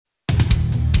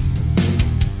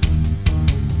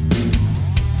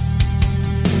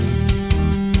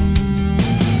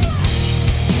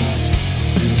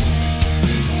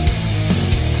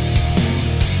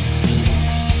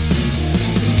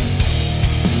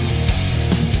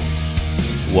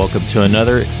Welcome to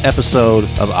another episode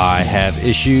of I Have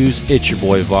Issues. It's your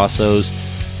boy Vassos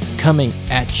coming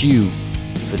at you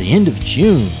for the end of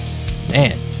June.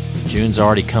 Man, June's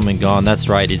already come and gone. That's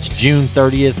right, it's June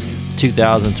 30th,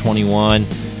 2021.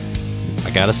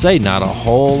 I gotta say, not a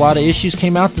whole lot of issues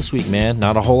came out this week, man.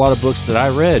 Not a whole lot of books that I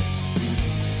read.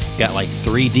 Got like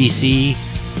 3 DC,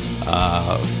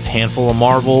 a handful of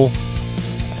Marvel,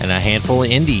 and a handful of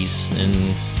indies. And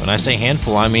when I say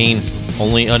handful, I mean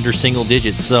only under single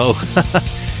digits. So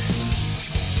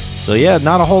yeah,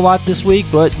 not a whole lot this week,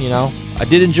 but you know, I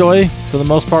did enjoy for the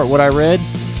most part what I read.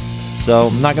 So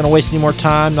I'm not gonna waste any more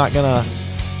time. Not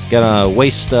gonna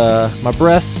waste my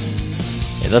breath.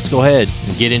 Hey, let's go ahead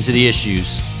and get into the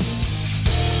issues.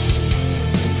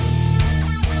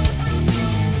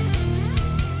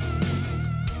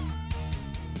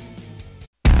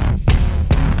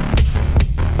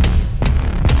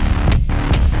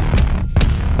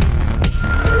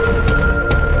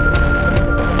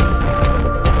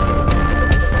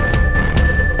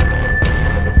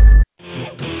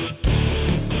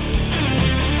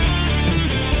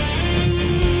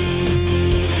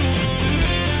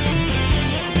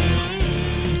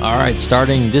 Alright,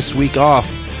 starting this week off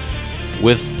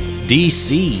with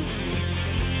DC.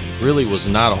 Really was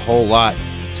not a whole lot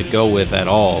to go with at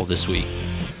all this week.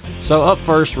 So up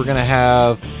first, we're going to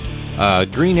have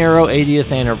Green Arrow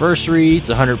 80th Anniversary. It's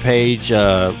a 100-page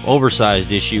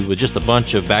oversized issue with just a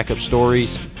bunch of backup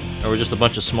stories, or just a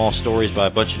bunch of small stories by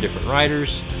a bunch of different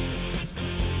writers.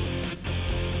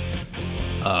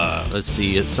 Let's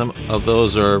see, some of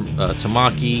those are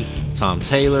Tamaki, Tom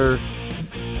Taylor,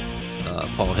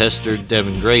 Paul Hester,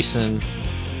 Devin Grayson,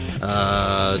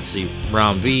 let's see,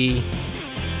 Ron V,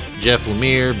 Jeff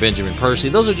Lemire, Benjamin Percy.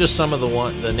 Those are just some of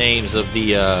the names of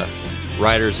the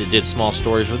writers that did small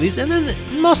stories for these, and then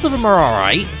most of them are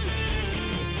alright.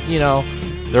 You know,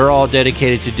 they're all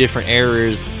dedicated to different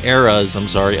eras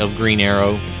of Green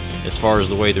Arrow, as far as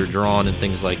the way they're drawn and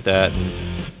things like that, and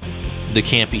the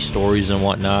campy stories and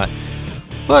whatnot.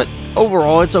 But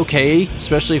overall, it's okay,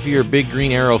 especially if you're a big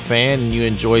Green Arrow fan and you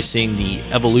enjoy seeing the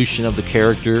evolution of the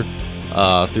character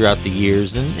throughout the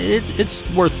years, and it's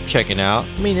worth checking out.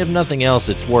 I mean, if nothing else,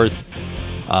 it's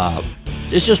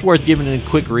just worth giving it a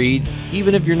quick read.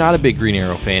 Even if you're not a big Green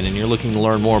Arrow fan and you're looking to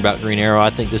learn more about Green Arrow,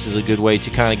 I think this is a good way to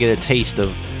kind of get a taste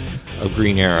of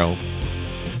Green Arrow,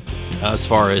 as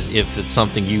far as if it's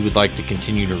something you would like to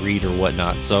continue to read or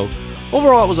whatnot. So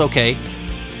overall, it was okay.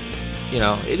 You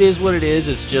know, it is what it is.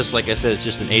 It's just, like I said, it's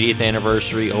just an 80th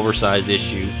anniversary oversized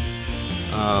issue.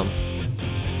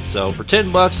 So for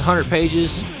 $10, 100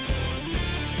 pages,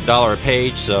 $1 a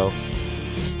page. So,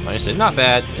 like I said, not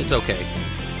bad. It's okay.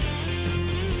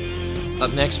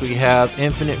 Up next, we have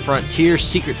Infinite Frontier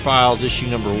Secret Files issue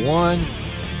number 1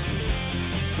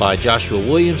 by Joshua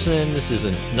Williamson. This is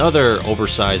another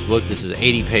oversized book. This is an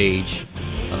 80-page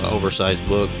oversized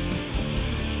book.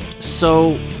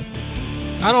 So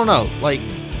I don't know, like,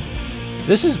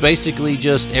 this is basically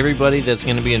just everybody that's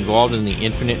going to be involved in the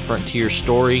Infinite Frontier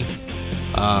story.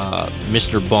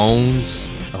 Mr. Bones,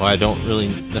 I don't really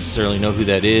necessarily know who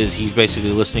that is. He's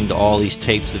basically listening to all these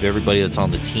tapes of everybody that's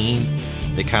on the team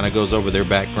that kind of goes over their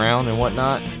background and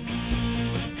whatnot.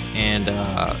 And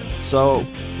so,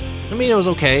 I mean, it was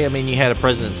okay. I mean, you had a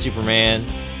President Superman,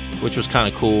 which was kind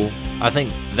of cool. I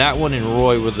think that one and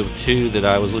Roy were the two that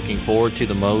I was looking forward to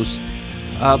the most.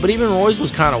 But even Roy's was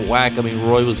kind of whack. I mean,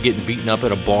 Roy was getting beaten up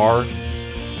at a bar,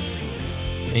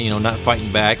 and, you know, not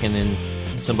fighting back, and then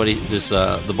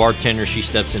the bartender, she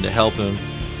steps in to help him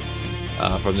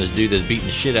from this dude that's beating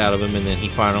the shit out of him, and then he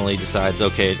finally decides,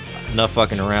 okay, enough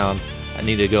fucking around. I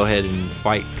need to go ahead and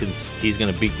fight, because he's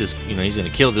going to beat this, you know, he's going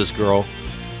to kill this girl.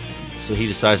 So he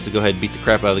decides to go ahead and beat the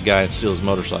crap out of the guy and steal his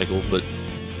motorcycle. But,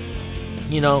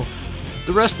 you know,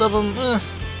 the rest of them,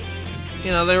 you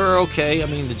know, they were okay. I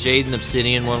mean, the Jade and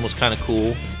Obsidian one was kind of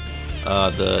cool.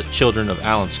 The Children of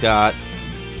Alan Scott.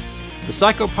 The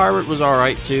Psycho Pirate was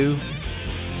alright too,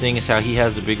 seeing as how he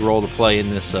has a big role to play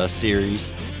in this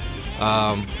series.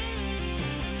 But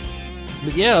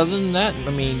yeah, other than that, I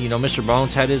mean, you know, Mr.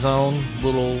 Bones had his own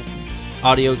little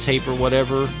audio tape or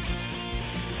whatever,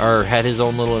 or had his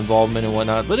own little involvement and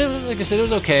whatnot. But it was, like I said, it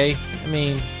was okay. I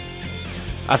mean,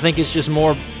 I think it's just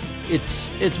more.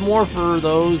 It's more for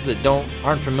those that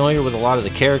aren't familiar with a lot of the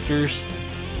characters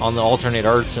on the alternate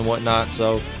Earths and whatnot.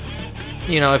 So,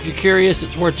 you know, if you're curious,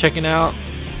 it's worth checking out.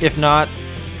 If not,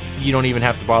 you don't even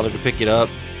have to bother to pick it up.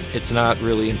 It's not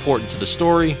really important to the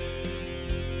story.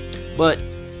 But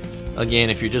again,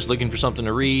 if you're just looking for something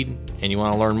to read and you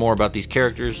want to learn more about these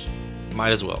characters,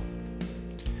 might as well.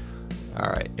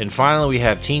 Alright, and finally we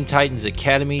have Teen Titans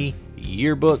Academy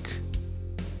Yearbook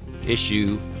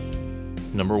issue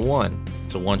number 1.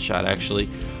 It's a one-shot, actually.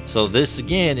 So this,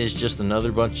 again, is just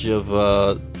another bunch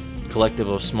of collective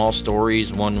of small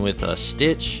stories, one with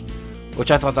Stitch, which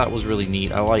I thought that was really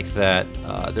neat. I like that.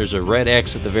 There's a red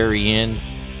X at the very end,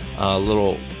 a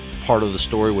little part of the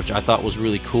story, which I thought was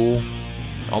really cool.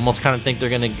 I almost kind of think they're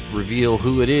going to reveal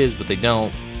who it is, but they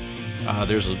don't.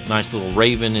 There's a nice little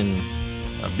Raven and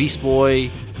Beast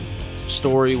Boy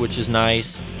story, which is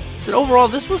nice. So overall,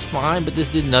 this was fine, but this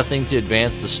did nothing to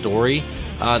advance the story.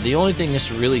 The only thing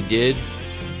this really did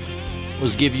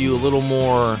was give you a little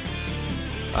more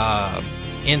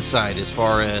insight as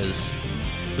far as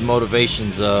the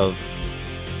motivations of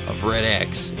Red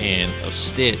X and of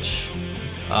Stitch,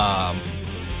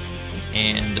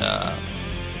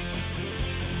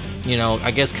 you know, I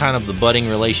guess kind of the budding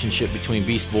relationship between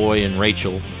Beast Boy and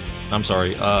Rachel. I'm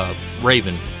sorry,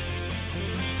 Raven.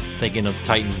 Thinking of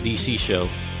Titans DC show.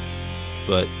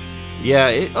 But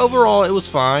yeah, overall it was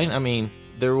fine. I mean,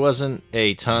 there wasn't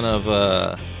a ton of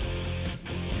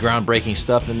groundbreaking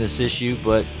stuff in this issue,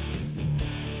 but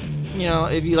you know,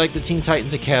 if you like the Teen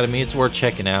Titans Academy, it's worth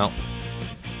checking out.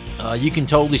 You can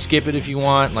totally skip it if you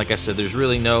want. Like I said, there's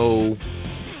really nothing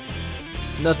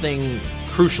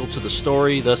crucial to the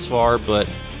story thus far, but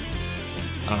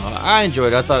I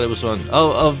enjoyed it. I thought it was fun.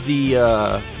 Of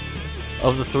the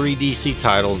 3 DC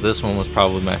titles, this one was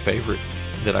probably my favorite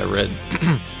that I read.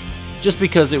 Just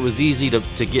because it was easy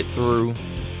to get through,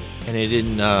 and it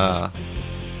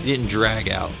didn't drag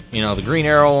out. You know, the Green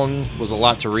Arrow one was a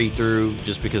lot to read through,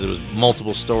 just because it was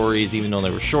multiple stories. Even though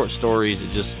they were short stories, it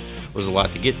just was a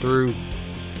lot to get through.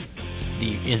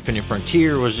 The Infinite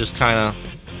Frontier was just kind of,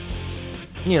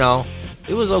 you know,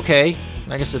 it was okay.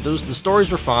 Like I said, the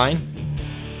stories were fine.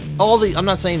 I'm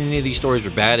not saying any of these stories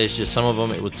were bad. It's just some of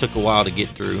them it took a while to get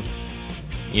through.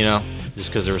 You know, just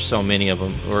because there were so many of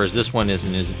them. Whereas this one is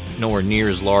nowhere near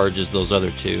as large as those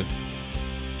other two.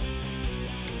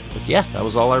 But yeah, that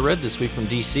was all I read this week from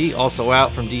DC. Also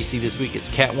out from DC this week, it's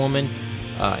Catwoman,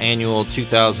 annual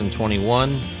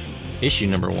 2021, issue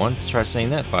number 1. Let's try saying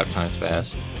that 5 times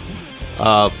fast.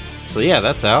 So yeah,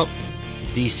 that's out.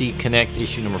 DC Connect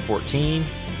issue number 14.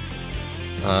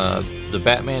 The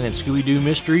Batman and Scooby-Doo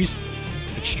Mysteries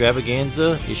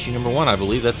Extravaganza issue number 1. I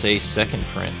believe that's a second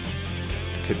print.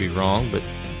 Could be wrong, but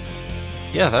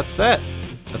yeah, that's that.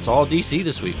 That's all DC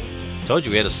this week. Told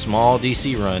you we had a small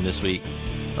DC run this week.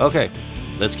 Okay,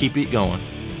 let's keep it going.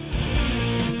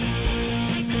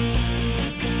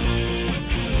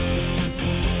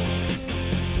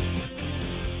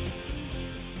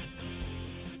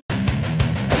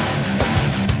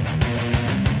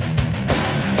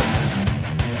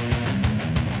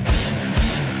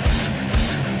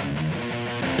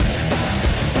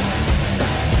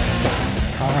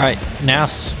 Alright, now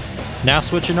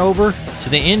switching over to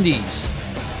the indies.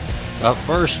 Up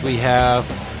first we have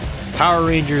Power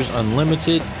Rangers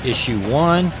Unlimited issue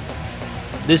 1.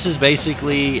 This is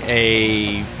basically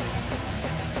a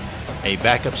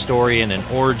backup story and an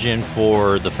origin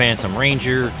for the Phantom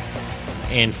Ranger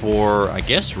and for, I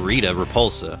guess, Rita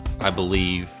Repulsa, I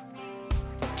believe.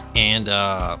 And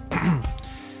I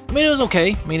mean, it was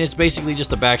okay. I mean, it's basically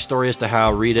just a backstory as to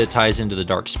how Rita ties into the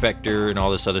Dark Spectre and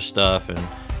all this other stuff, and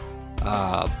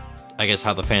I guess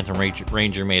how the Phantom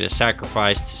Ranger made a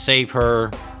sacrifice to save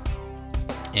her,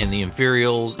 and the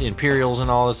Imperials and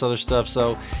all this other stuff.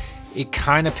 So it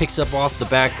kind of picks up off the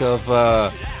back of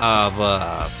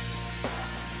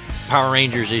Power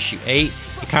Rangers issue 8.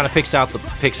 It kind of picks up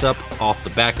off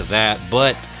the back of that,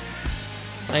 but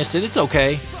like I said, it's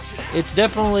okay. It's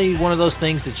definitely one of those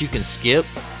things that you can skip,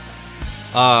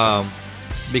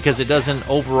 because it doesn't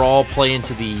overall play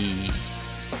into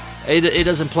it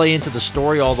doesn't play into the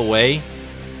story all the way.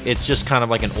 It's just kind of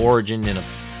like an origin and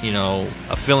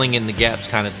a filling in the gaps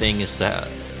kind of thing as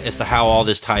to how all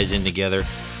this ties in together.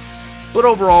 But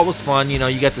overall, it was fun. You know,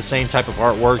 you got the same type of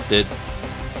artwork that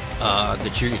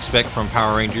you expect from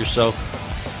Power Rangers. So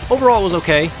overall, it was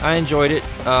okay. I enjoyed it.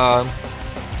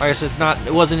 Like I said,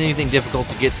 it wasn't anything difficult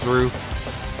to get through,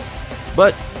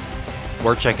 but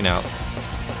worth checking out.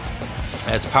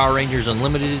 That's Power Rangers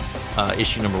Unlimited,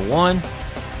 issue number 1.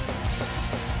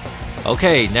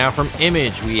 Okay, now from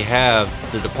Image, we have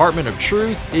The Department of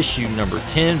Truth, issue number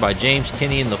 10 by James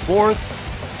Tynion IV.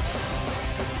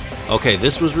 Okay,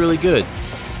 this was really good.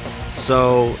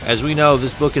 So, as we know,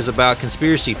 this book is about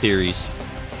conspiracy theories.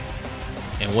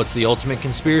 And what's the ultimate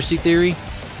conspiracy theory?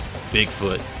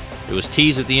 Bigfoot. It was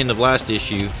teased at the end of last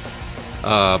issue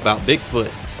about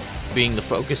Bigfoot being the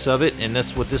focus of it, and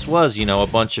that's what this was. You know, a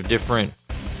bunch of different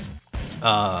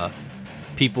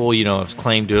people, have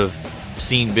claimed to have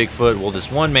seen Bigfoot. Well,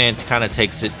 this one man kind of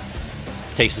takes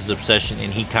takes his obsession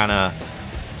and he kind of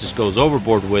just goes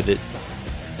overboard with it.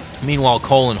 Meanwhile,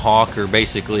 Cole and Hawk are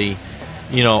basically,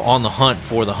 you know, on the hunt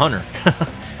for the hunter,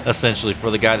 essentially,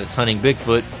 for the guy that's hunting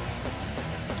Bigfoot.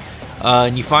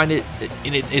 And you find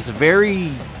it's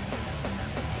very,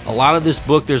 a lot of this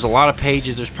book, there's a lot of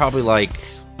pages. There's probably like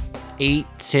 8,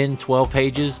 10, 12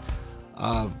 pages.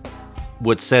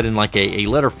 What's said in like a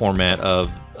letter format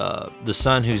of the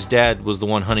son whose dad was the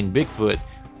one hunting Bigfoot.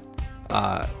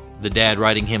 The dad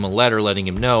writing him a letter, letting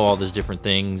him know all these different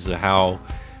things, how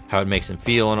it makes him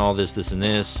feel, and all this, and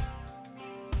this.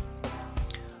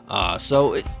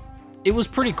 So it was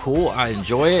pretty cool. I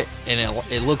enjoy it, and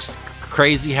it looks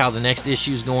crazy how the next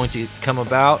issue is going to come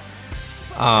about.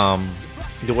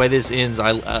 The way this ends,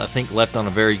 I think left on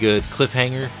a very good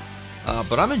cliffhanger.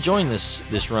 But I'm enjoying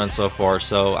this run so far.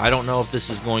 So I don't know if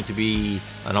this is going to be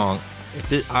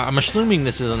I'm assuming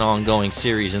this is an ongoing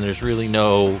series, and there's really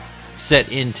no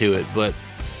set into it. But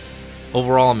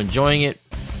overall, I'm enjoying it.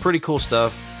 Pretty cool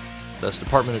stuff. That's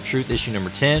Department of Truth issue number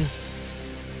 10.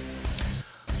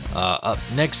 Up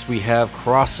next, we have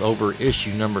crossover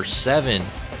issue number 7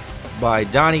 by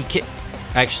Donny Cates.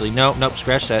 Actually, nope,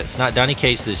 scratch that. It's not Donny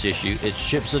Cates this issue. It's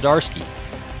Chip Zdarsky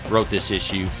wrote this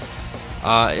issue.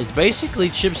 It's basically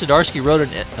Chip Zdarsky wrote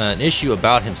an issue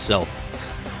about himself.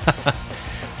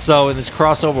 So in this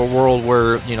crossover world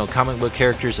where, you know, comic book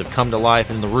characters have come to life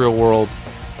in the real world,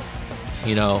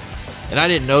 you know, and I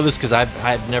didn't know this because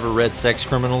I've never read Sex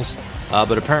Criminals,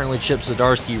 but apparently Chip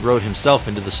Zdarsky wrote himself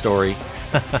into the story.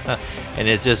 And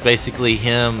it's just basically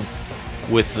him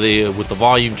with the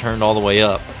volume turned all the way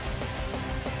up.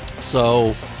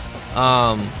 So,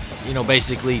 you know,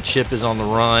 basically Chip is on the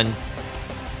run.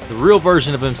 The real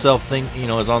version of himself,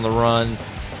 is on the run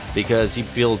because he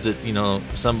feels that, you know,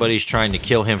 somebody's trying to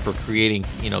kill him for creating,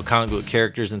 you know, comic book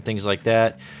characters and things like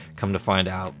that. Come to find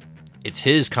out, it's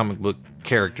his comic book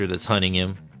character that's hunting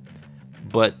him,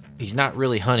 but he's not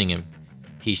really hunting him.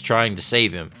 He's trying to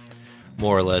save him,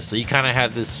 more or less. So you kind of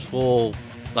have this full,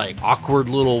 like, awkward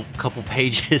little couple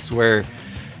pages where,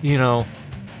 they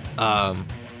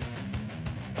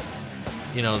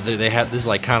have this,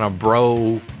 like, kind of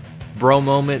bro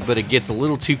moment, but it gets a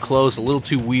little too close, a little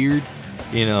too weird,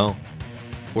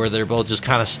 where they're both just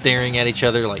kind of staring at each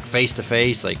other, like, face to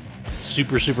face, like,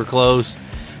 super, super close,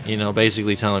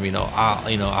 basically telling him,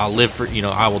 I'll live for,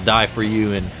 I will die for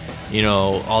you, and,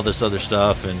 all this other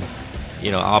stuff, and,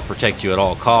 I'll protect you at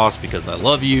all costs because I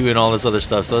love you, and all this other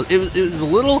stuff. So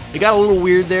it got a little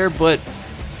weird there, but,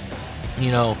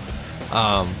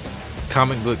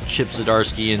 comic book Chip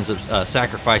Zdarsky ends up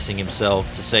sacrificing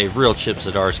himself to save real Chip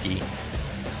Zdarsky.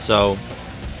 So,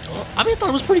 I thought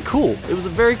it was pretty cool. It was a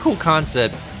very cool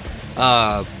concept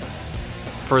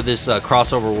for this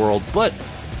crossover world. But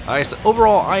like I said,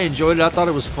 overall, I enjoyed it. I thought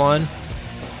it was fun.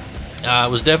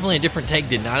 It was definitely a different take.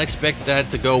 Did not expect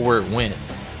that to go where it went.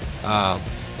 But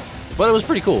it was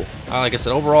pretty cool. Like I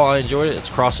said, overall, I enjoyed it. It's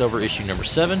crossover issue number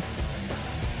 7.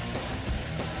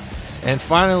 And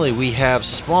finally, we have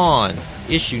Spawn,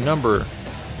 issue number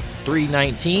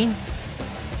 319.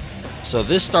 So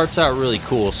this starts out really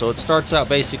cool. So it starts out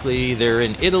basically they're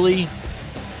in Italy,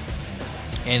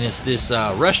 and it's this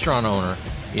restaurant owner,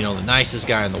 the nicest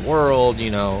guy in the world,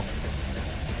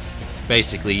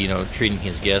 basically, treating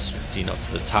his guests, to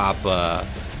the top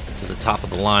of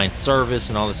the line service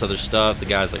and all this other stuff. The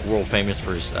guy's like world famous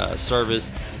for his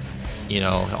service.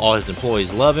 All his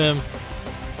employees love him.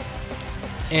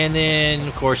 And then,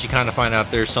 of course, you kind of find out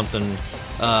there's something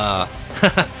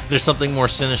more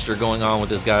sinister going on with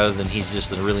this guy other than he's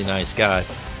just a really nice guy.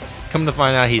 Come to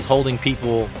find out, he's holding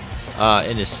people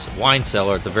in his wine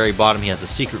cellar at the very bottom. He has a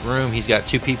secret room. He's got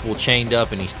 2 people chained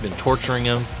up, and he's been torturing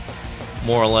them,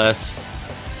 more or less.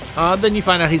 Then you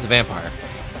find out he's a vampire.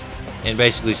 And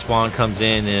basically, Spawn comes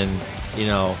in and,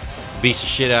 beats the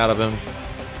shit out of him.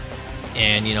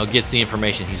 And, gets the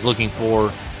information he's looking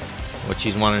for. Which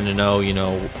he's wanting to know,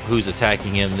 who's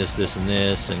attacking him, this, and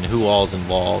this, and who all's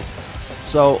involved.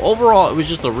 So overall, it was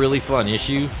just a really fun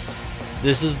issue.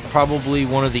 This is probably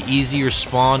one of the easier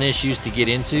Spawn issues to get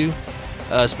into.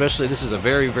 Especially, this is a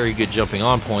very, very good jumping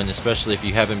on point, especially if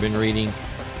you haven't been reading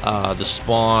the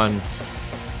Spawn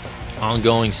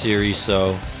ongoing series.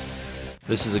 So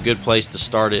this is a good place to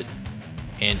start it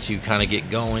and to kind of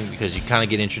get going, because you kind of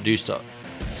get introduced to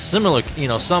similar,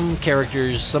 some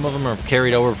characters. Some of them are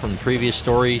carried over from the previous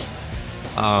stories,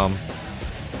 so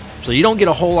you don't get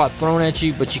a whole lot thrown at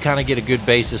you, but you kind of get a good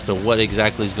basis to what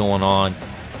exactly is going on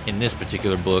in this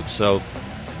particular book. So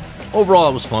overall,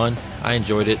 it was fun. I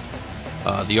enjoyed it.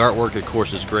 The artwork, of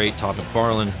course, is great. Todd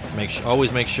McFarlane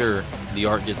always make sure the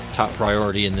art gets top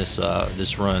priority in this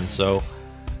run. So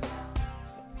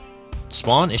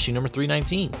Spawn issue number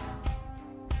 319.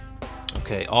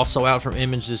 Okay, also out from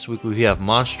Image this week we have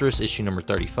Monstrous issue number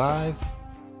 35,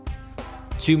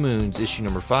 Two Moons issue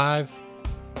number 5,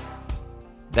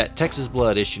 That Texas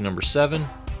Blood issue number 7,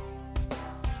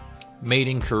 Made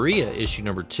in Korea issue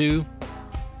number 2,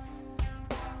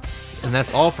 and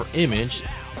that's all for Image.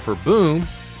 For Boom,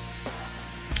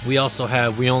 we also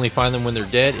have We Only Find Them When They're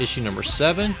Dead issue number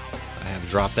 7. I have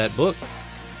dropped that book.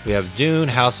 We have Dune,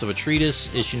 House of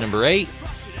Atreides issue number 8.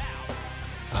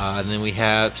 And then we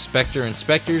have Spectre and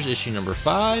Spectres issue number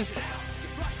 5.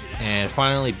 And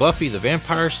finally, Buffy the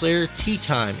Vampire Slayer Tea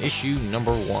Time issue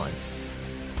number 1.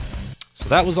 So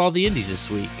that was all the indies this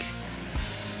week.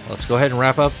 Let's go ahead and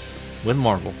wrap up with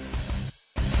Marvel.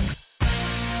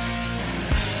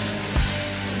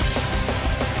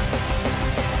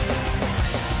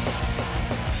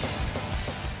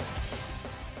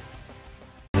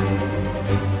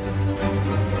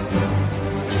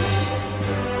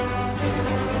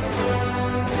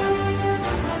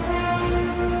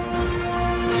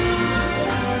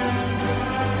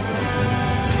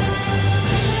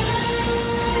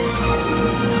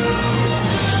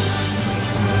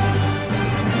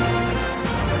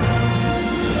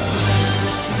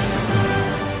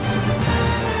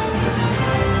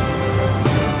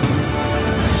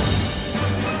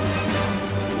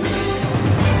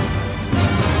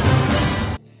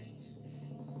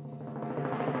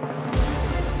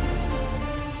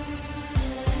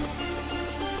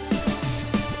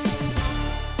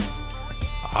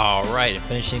 Alright, and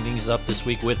finishing things up this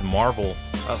week with Marvel.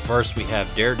 Up first we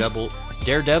have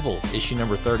Daredevil issue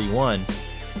number 31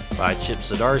 by Chip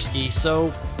Zdarsky.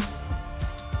 So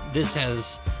this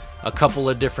has a couple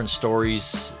of different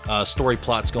stories, story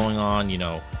plots going on. You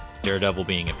know, Daredevil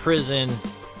being in prison.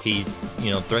 He,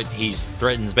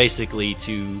 threatens basically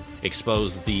to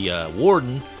expose the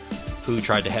warden who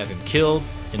tried to have him killed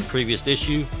in previous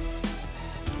issue.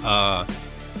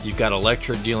 You've got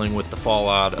Elektra dealing with the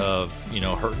fallout of,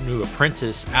 her new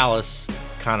apprentice, Alice,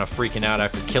 kind of freaking out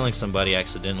after killing somebody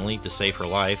accidentally to save her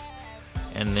life.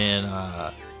 And then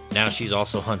now she's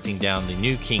also hunting down the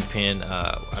new Kingpin.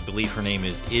 I believe her name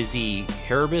is Izzy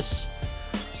Herbis,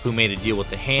 who made a deal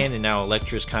with the Hand, and now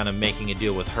Elektra's kind of making a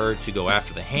deal with her to go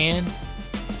after the Hand.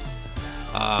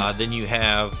 Then you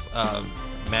have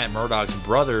Matt Murdock's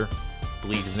brother, I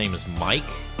believe his name is Mike.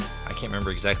 I can't remember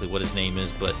exactly what his name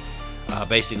is, but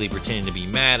basically pretending to be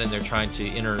Matt, and they're trying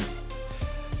to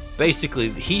basically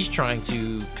he's trying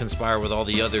to conspire with all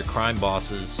the other crime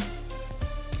bosses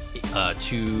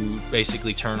to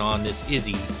basically turn on this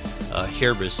Izzy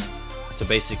Herbis. So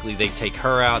basically they take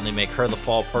her out and they make her the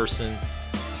fall person,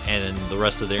 and the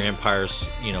rest of their empires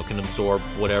can absorb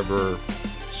whatever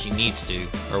she needs to,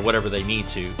 or whatever they need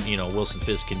to. Wilson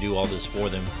Fisk can do all this for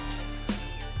them.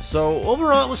 So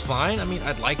overall it was fine. I mean,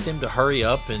 I'd like them to hurry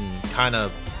up and kind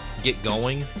of get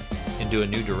going into a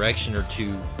new direction, or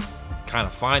to kind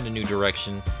of find a new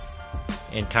direction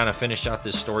and kind of finish out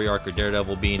this story arc of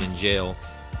Daredevil being in jail.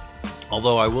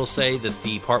 Although I will say that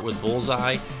the part with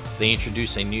Bullseye, they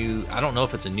introduce a new, I don't know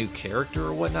if it's a new character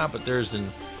or whatnot, but there's an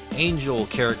angel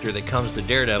character that comes to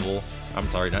Daredevil, I'm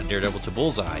sorry, not Daredevil, to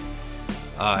Bullseye,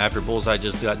 after Bullseye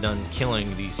just got done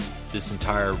killing this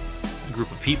entire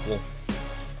group of people,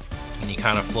 and he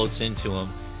kind of floats into them,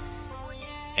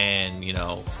 and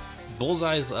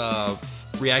Bullseye's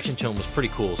reaction to him was pretty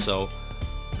cool. So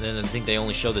then I think they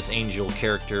only show this angel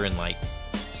character in like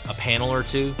a panel or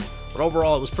two, but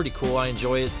overall it was pretty cool. I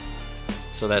enjoy it.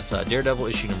 So that's Daredevil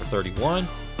issue number 31.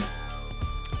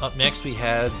 Up next we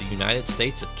have the United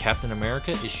States of Captain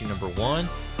America issue number 1.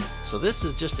 So this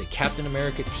is just a Captain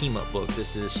America team-up book.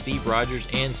 This is Steve Rogers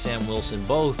and Sam Wilson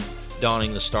both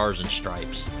donning the Stars and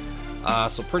Stripes.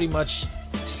 So pretty much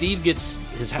Steve gets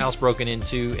his house broken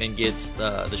into and gets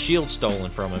the shield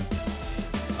stolen from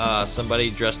him.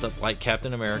 Somebody dressed up like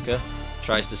Captain America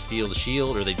tries to steal the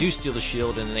shield, or they do steal the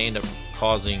shield, and then they end up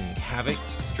causing havoc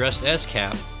dressed as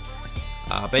Cap,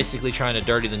 basically trying to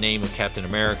dirty the name of Captain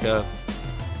America.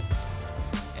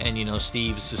 And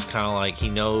Steve's just kind of like,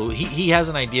 he has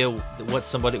an idea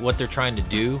what they're trying to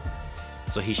do,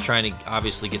 so he's trying to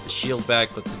obviously get the shield back,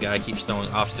 but the guy keeps throwing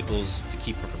obstacles to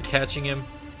keep him from catching him.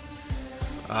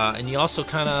 And you also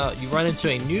you run into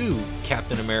a new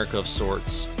Captain America of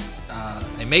sorts,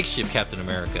 a makeshift Captain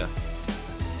America.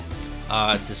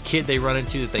 It's this kid they run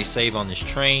into that they save on this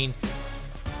train.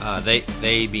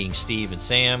 They being Steve and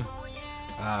Sam.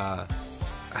 I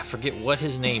forget what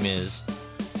his name is,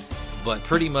 but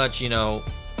pretty much,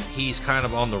 he's kind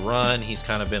of on the run. He's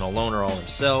kind of been a loner all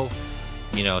himself.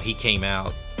 He came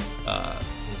out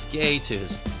as gay to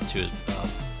his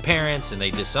parents, and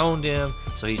they disowned him.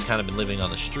 So he's kind of been living on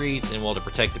the streets, and well, to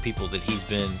protect the people that he's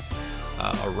been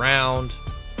around,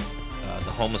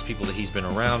 the homeless people that he's been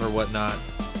around or whatnot,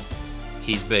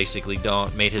 he's basically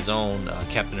made his own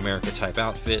Captain America type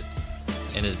outfit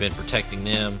and has been protecting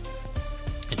them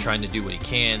and trying to do what he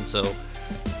can. So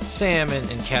Sam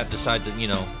and Cap decide to,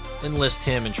 enlist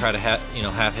him and try to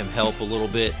have him help a little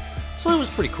bit. So it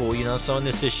was pretty cool, So in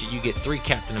this issue, you get 3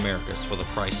 Captain Americas for the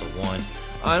price of 1.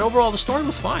 And overall, the story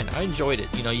was fine. I enjoyed it.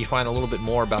 You find a little bit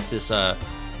more about this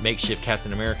makeshift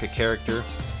Captain America character.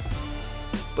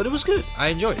 But it was good. I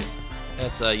enjoyed it.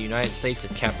 That's United States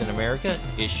of Captain America,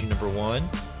 issue number 1.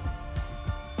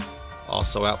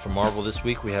 Also out from Marvel this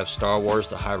week, we have Star Wars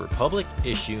The High Republic,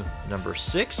 issue number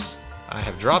 6. I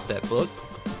have dropped that book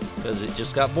because it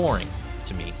just got boring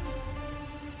to me.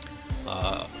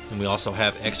 And we also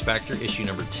have X Factor, issue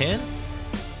number 10.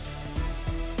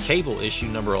 Cable, issue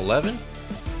number 11.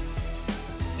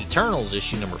 Eternals,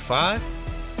 issue number 5.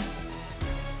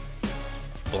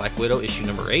 Black Widow, issue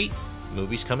number 8.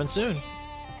 Movies coming soon.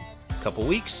 Couple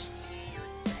weeks.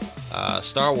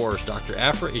 Star Wars Dr.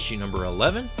 Aphra, issue number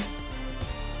 11.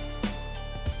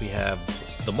 We have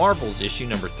The Marvels, issue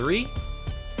number 3.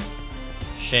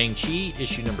 Shang-Chi,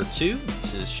 issue number 2.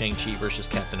 This is Shang-Chi versus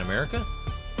Captain America.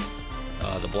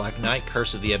 The Black Knight,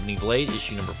 Curse of the Ebony Blade,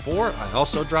 issue number 4. I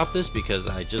also dropped this because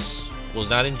I just was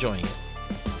not enjoying it.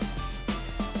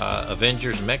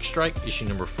 Avengers Mech Strike, issue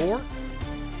number 4.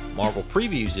 Marvel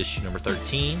Previews, issue number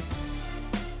 13.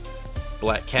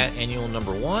 Black Cat Annual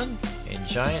number 1. And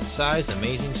Giant Size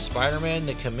Amazing Spider-Man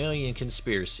The Chameleon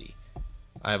Conspiracy.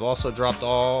 I have also dropped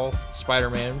all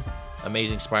Spider-Man,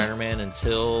 Amazing Spider-Man,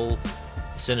 until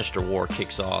Sinister War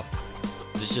kicks off.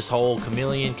 This whole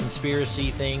Chameleon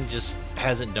Conspiracy thing just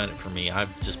hasn't done it for me.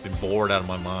 I've just been bored out of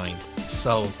my mind.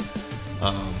 So,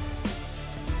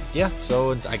 yeah,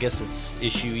 so I guess it's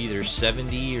issue either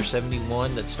 70 or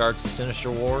 71 that starts the Sinister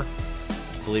War.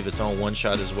 I believe it's on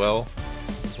one-shot as well.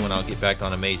 It's when I'll get back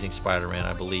on Amazing Spider-Man,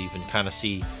 I believe, and kind of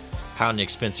see how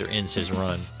Nick Spencer ends his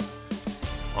run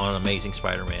on Amazing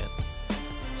Spider-Man.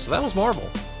 So that was Marvel.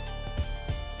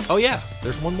 Oh yeah,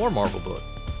 there's one more Marvel book.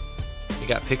 You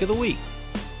got Pick of the Week.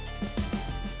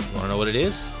 You want to know what it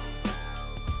is?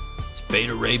 It's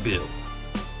Beta Ray Bill,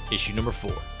 issue number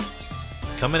 4.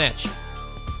 Coming at you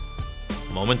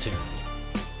momentarily.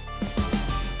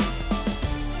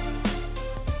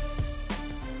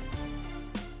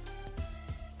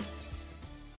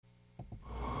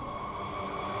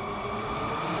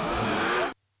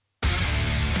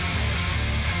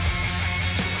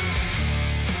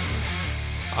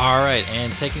 Alright,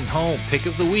 and taking home Pick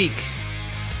of the Week,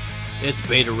 it's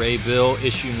Beta Ray Bill,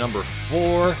 issue number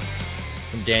 4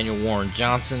 from Daniel Warren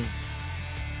Johnson.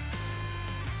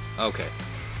 Okay.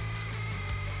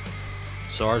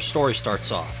 So our story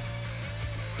starts off.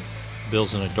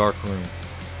 Bill's in a dark room.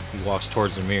 He walks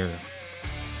towards the mirror.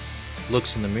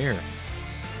 Looks in the mirror.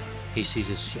 He sees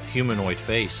his humanoid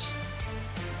face.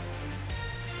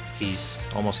 He's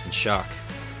almost in shock.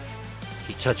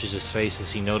 He touches his face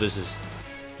as he notices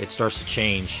it starts to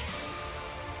change.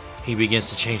 He begins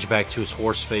to change back to his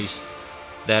horse face,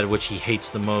 that which he hates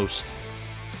the most.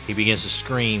 He begins to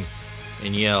scream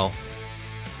and yell.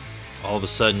 All of a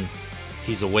sudden,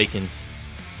 he's awakened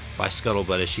by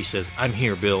Scuttlebutt as she says, "I'm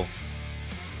here, Bill,"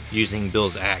 using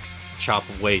Bill's axe to chop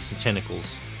away some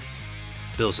tentacles.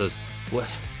 Bill says,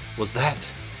 "What was that?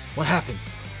 What happened?"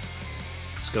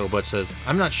 Scuttlebutt says,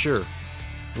 "I'm not sure.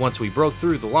 Once we broke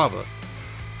through the lava,"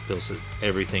 Bill says,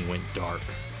 "everything went dark."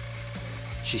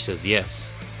 She says,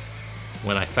 "Yes.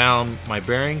 When I found my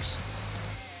bearings,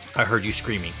 I heard you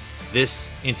screaming. This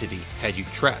entity had you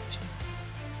trapped."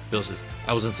 Bill says,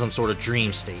 "I was in some sort of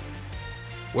dream state.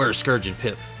 Where are Scourge and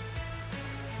Pip?"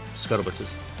 Scuttlebutt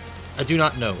says, "I do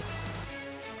not know.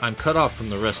 I'm cut off from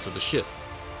the rest of the ship.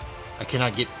 I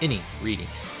cannot get any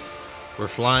readings. We're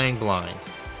flying blind."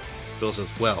 Bill says,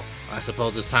 "Well, I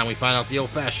suppose it's time we find out the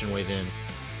old-fashioned way then."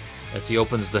 As he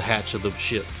opens the hatch of the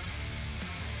ship,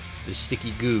 the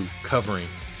sticky goo covering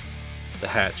the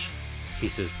hatch, he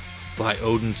says, "By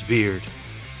Odin's beard."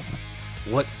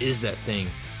 What is that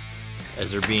thing?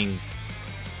 As they're being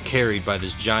carried by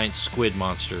this giant squid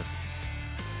monster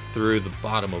through the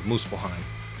bottom of Muspelheim.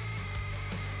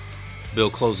 Bill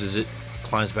closes it,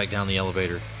 climbs back down the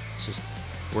elevator, says,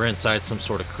 "We're inside some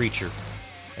sort of creature,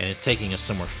 and it's taking us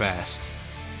somewhere fast."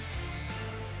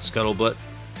 Scuttlebutt,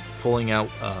 pulling out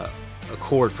a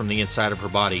cord from the inside of her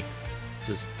body,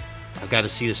 says, "I've got to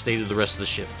see the state of the rest of the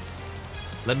ship.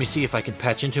 Let me see if I can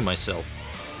patch into myself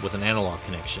with an analog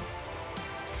connection."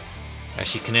 As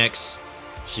she connects,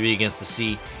 she begins to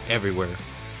see everywhere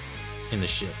in the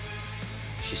ship.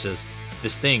 She says,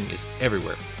 "This thing is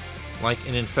everywhere. like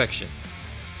an infection.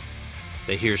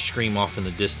 They hear a scream off in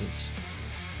the distance.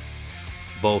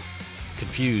 Both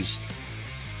confused.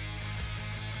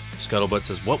 Scuttlebutt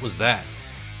says, "What was that?"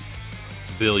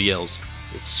 Bill yells,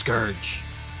 "It's Scourge,"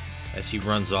 as he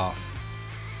runs off.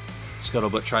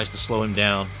 Scuttlebutt tries to slow him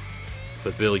down,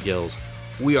 but Bill yells,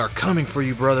 "We are coming for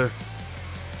you, brother."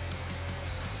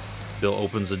 Bill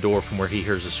opens the door from where he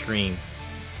hears a scream,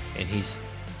 and he's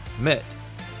met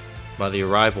by the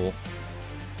arrival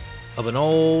of an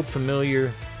old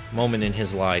familiar moment in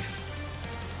his life.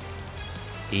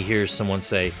 He hears someone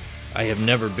say, "I have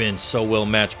never been so well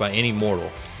matched by any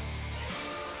mortal.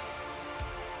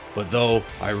 But though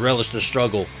I relish the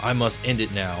struggle, I must end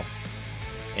it now."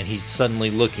 And he's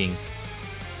suddenly looking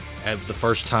at the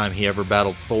first time he ever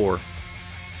battled Thor.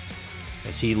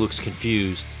 As he looks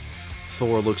confused,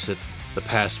 Thor looks at the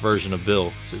past version of Bill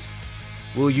and says,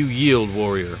 "Will you yield,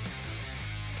 warrior?"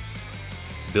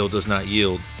 Bill does not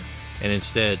yield, and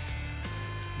instead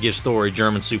gives Thor a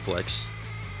German suplex.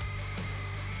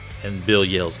 And Bill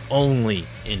yells, "Only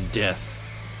in death."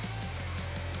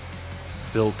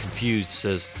 Bill, confused,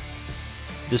 says,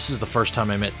 "This is the first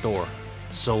time I met Thor,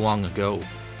 so long ago.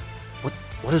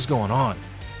 What is going on?"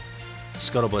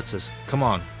 Scuttlebutt says, "Come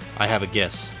on, I have a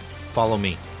guess. Follow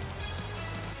me."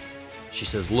 She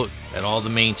says, "Look at all the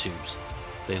main tubes.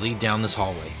 They lead down this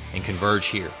hallway and converge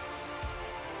here."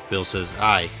 Bill says,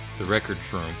 "Aye, the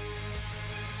records room."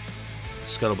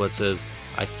 Scuttlebutt says,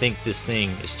 "I think this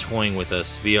thing is toying with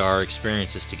us via our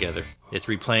experiences together. It's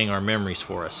replaying our memories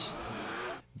for us."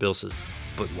 Bill says,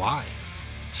 "But why?"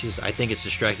 She says, "I think it's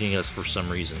distracting us for some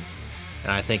reason,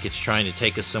 and I think it's trying to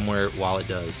take us somewhere while it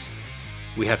does.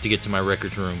 We have to get to my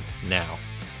records room now."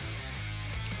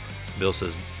 Bill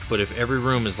says, "But if every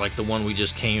room is like the one we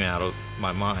just came out of,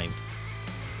 my mind,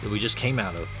 that we just came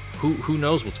out of, who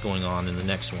knows what's going on in the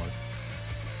next one?"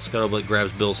 Scuttlebutt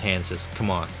grabs Bill's hand and says, "Come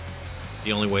on.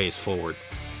 The only way is forward."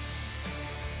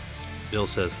 Bill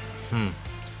says,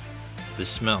 "This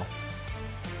smell.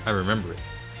 I remember it."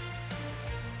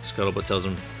 Scuttlebutt tells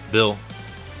him, "Bill,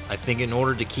 I think in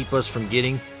order to keep us from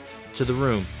getting to the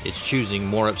room, it's choosing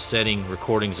more upsetting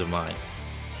recordings of mine,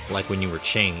 like when you were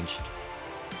changed."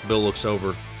 Bill looks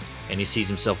over, and he sees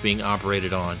himself being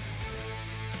operated on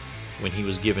when he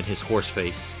was given his horse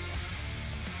face.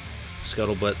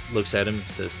 Scuttlebutt looks at him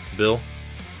and says, "Bill,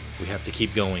 we have to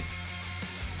keep going."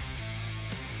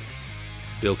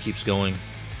 Bill keeps going.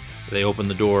 They open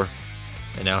the door,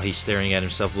 and now he's staring at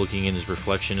himself, looking in his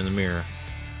reflection in the mirror.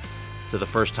 So the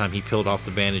first time he peeled off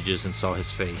the bandages and saw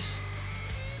his face.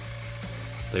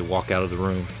 They walk out of the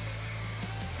room,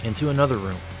 into another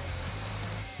room.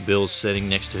 Bill's sitting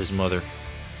next to his mother.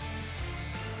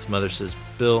 His mother says,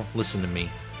 "Bill, listen to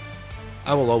me.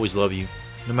 I will always love you,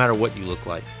 no matter what you look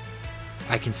like.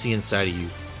 I can see inside of you.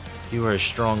 You are a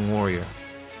strong warrior.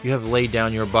 You have laid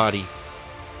down your body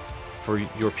for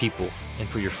your people and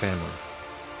for your family.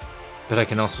 But I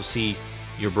can also see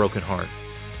your broken heart,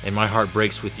 and my heart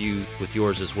breaks with you, with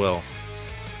yours as well."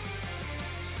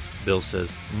 Bill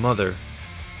says, "Mother,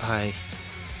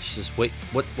 She says, "Wait,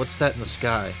 what's that in the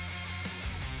sky?"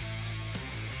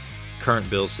 Current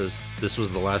Bill says, "This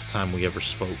was the last time we ever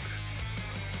spoke."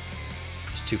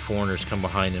 These two foreigners come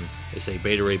behind him. They say,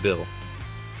 "Beta Ray Bill,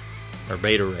 or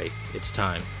Beta Ray, it's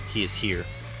time. He is here."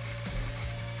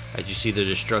 As you see the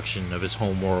destruction of his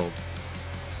home world,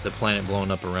 the planet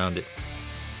blown up around it,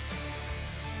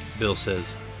 Bill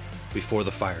says, "Before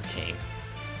the fire came,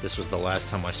 this was the last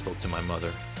time I spoke to my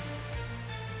mother."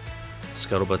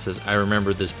 Scuttlebutt says, "I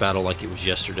remember this battle like it was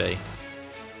yesterday."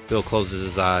 Bill closes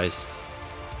his eyes.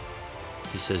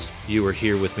 He says, "You were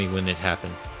here with me when it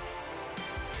happened.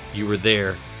 You were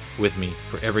there with me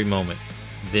for every moment,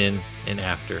 then and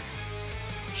after."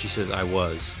 She says, "I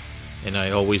was, and I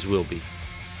always will be."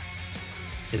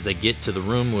 As they get to the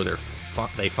room where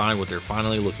they find what they're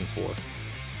finally looking for,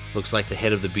 looks like the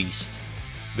head of the beast,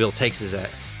 Bill takes his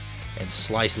axe and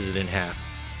slices it in half.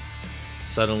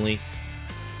 Suddenly,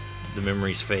 the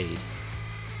memories fade.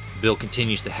 Bill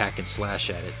continues to hack and slash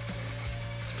at it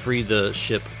to free the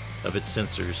ship of its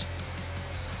sensors.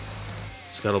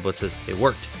 Scuttlebutt says, "It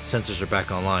worked. Sensors are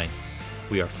back online.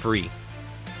 We are free."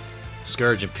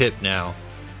 Scourge and Pip now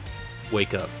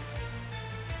wake up.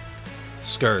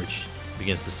 Scourge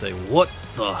begins to say, "What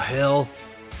the hell?"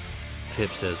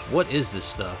 Pip says, "What is this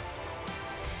stuff?"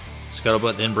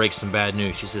 Scuttlebutt then breaks some bad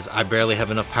news. She says, "I barely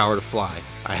have enough power to fly.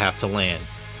 I have to land."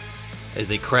 As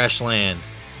they crash land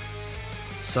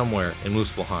somewhere in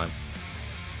Muspelheim,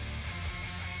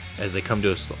 as they come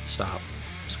to a stop,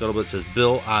 Scuttlebutt says,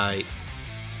 "Bill,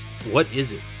 what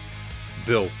is it?"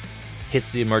 Bill hits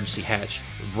the emergency hatch,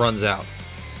 runs out.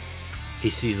 He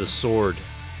sees the sword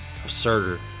of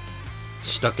Surtur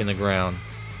stuck in the ground.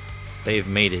 They have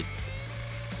made it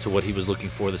to what he was looking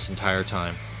for this entire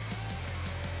time.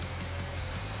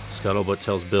 Scuttlebutt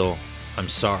tells Bill, "I'm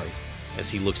sorry," as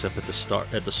he looks up at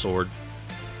the sword.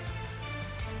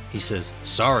 He says,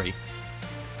 "Sorry?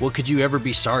 What could you ever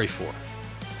be sorry for?"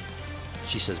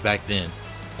 She says, "Back then,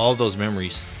 all those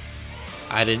memories,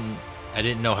 I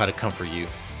didn't know how to comfort you.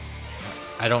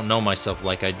 I don't know myself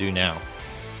like I do now."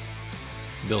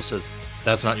 Bill says,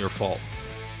 "That's not your fault.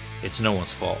 It's no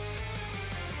one's fault."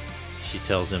 She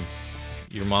tells him,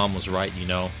 "Your mom was right, you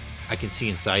know. I can see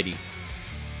inside you.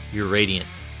 You're radiant.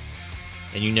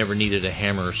 And you never needed a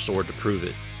hammer or sword to prove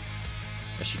it."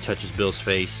 As she touches Bill's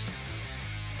face,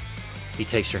 he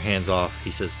takes her hands off.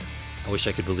 He says, "I wish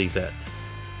I could believe that.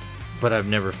 But I've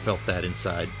never felt that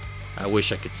inside. I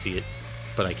wish I could see it,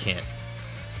 but I can't.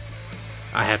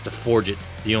 I have to forge it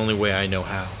the only way I know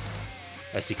how."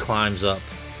 As he climbs up,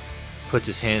 puts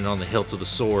his hand on the hilt of the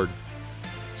sword,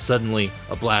 suddenly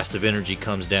a blast of energy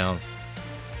comes down.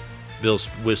 Bill's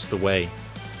whisked away,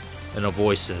 and a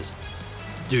voice says,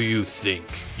 "Do you think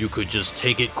you could just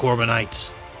take it,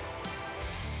 Corbinite?"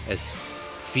 As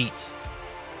feet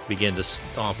begin to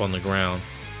stomp on the ground,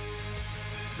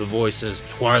 the voice says,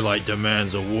 "Twilight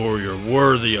demands a warrior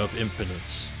worthy of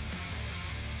impotence."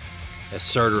 As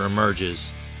Surtur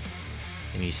emerges,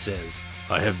 and he says,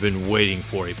 "I have been waiting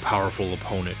for a powerful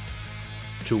opponent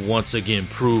to once again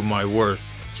prove my worth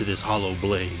to this hollow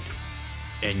blade,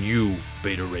 and you,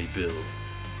 Beta Ray Bill,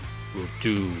 will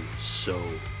do so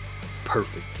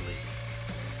perfectly."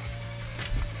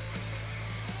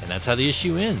 And that's how the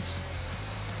issue ends.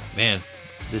 Man,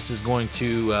 this is going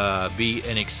to be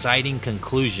an exciting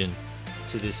conclusion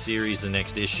to this series, the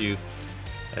next issue.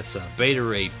 That's Beta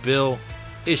Ray Bill,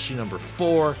 issue number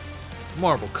 4,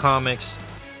 Marvel Comics,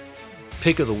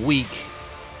 pick of the week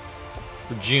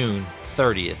for June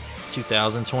 30th,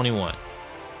 2021.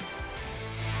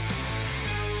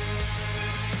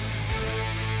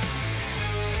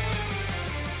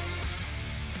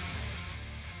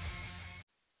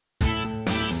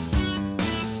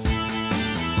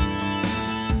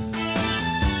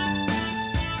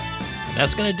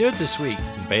 That's going to do it this week.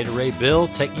 Beta Ray Bill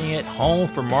taking it home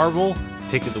for Marvel,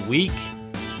 pick of the week.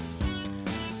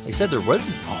 They said there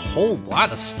wasn't a whole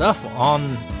lot of stuff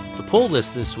on the pull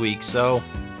list this week, so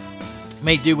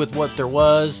may do with what there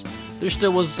was. There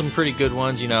still was some pretty good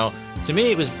ones, you know. To me,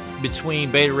 it was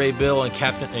between Beta Ray Bill and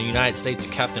United States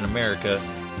of Captain America.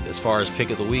 As far as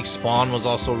pick of the week, Spawn was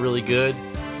also really good.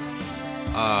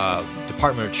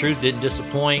 Department of Truth didn't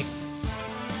disappoint.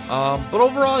 But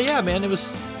overall, yeah, man, it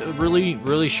was a really,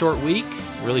 really short week,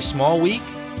 really small week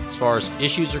as far as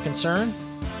issues are concerned.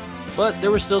 But there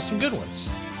were still some good ones.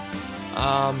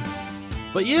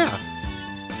 But yeah,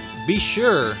 be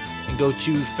sure and go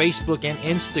to Facebook and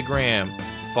Instagram.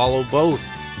 Follow both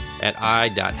at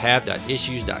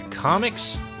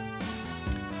i.have.issues.comics.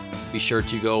 Be sure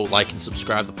to go like and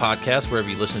subscribe to the podcast wherever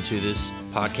you listen to this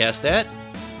podcast at.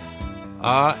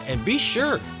 And be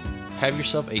sure, have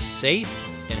yourself a safe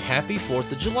and happy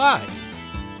 4th of July.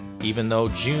 Even though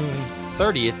June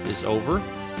 30th is over,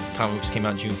 comics came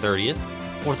out June 30th,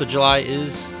 4th of July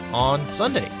is on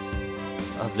Sunday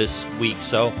of this week.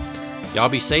 So y'all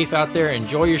be safe out there,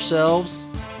 enjoy yourselves,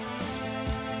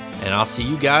 and I'll see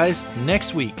you guys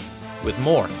next week with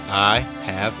more I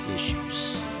Have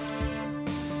Issues.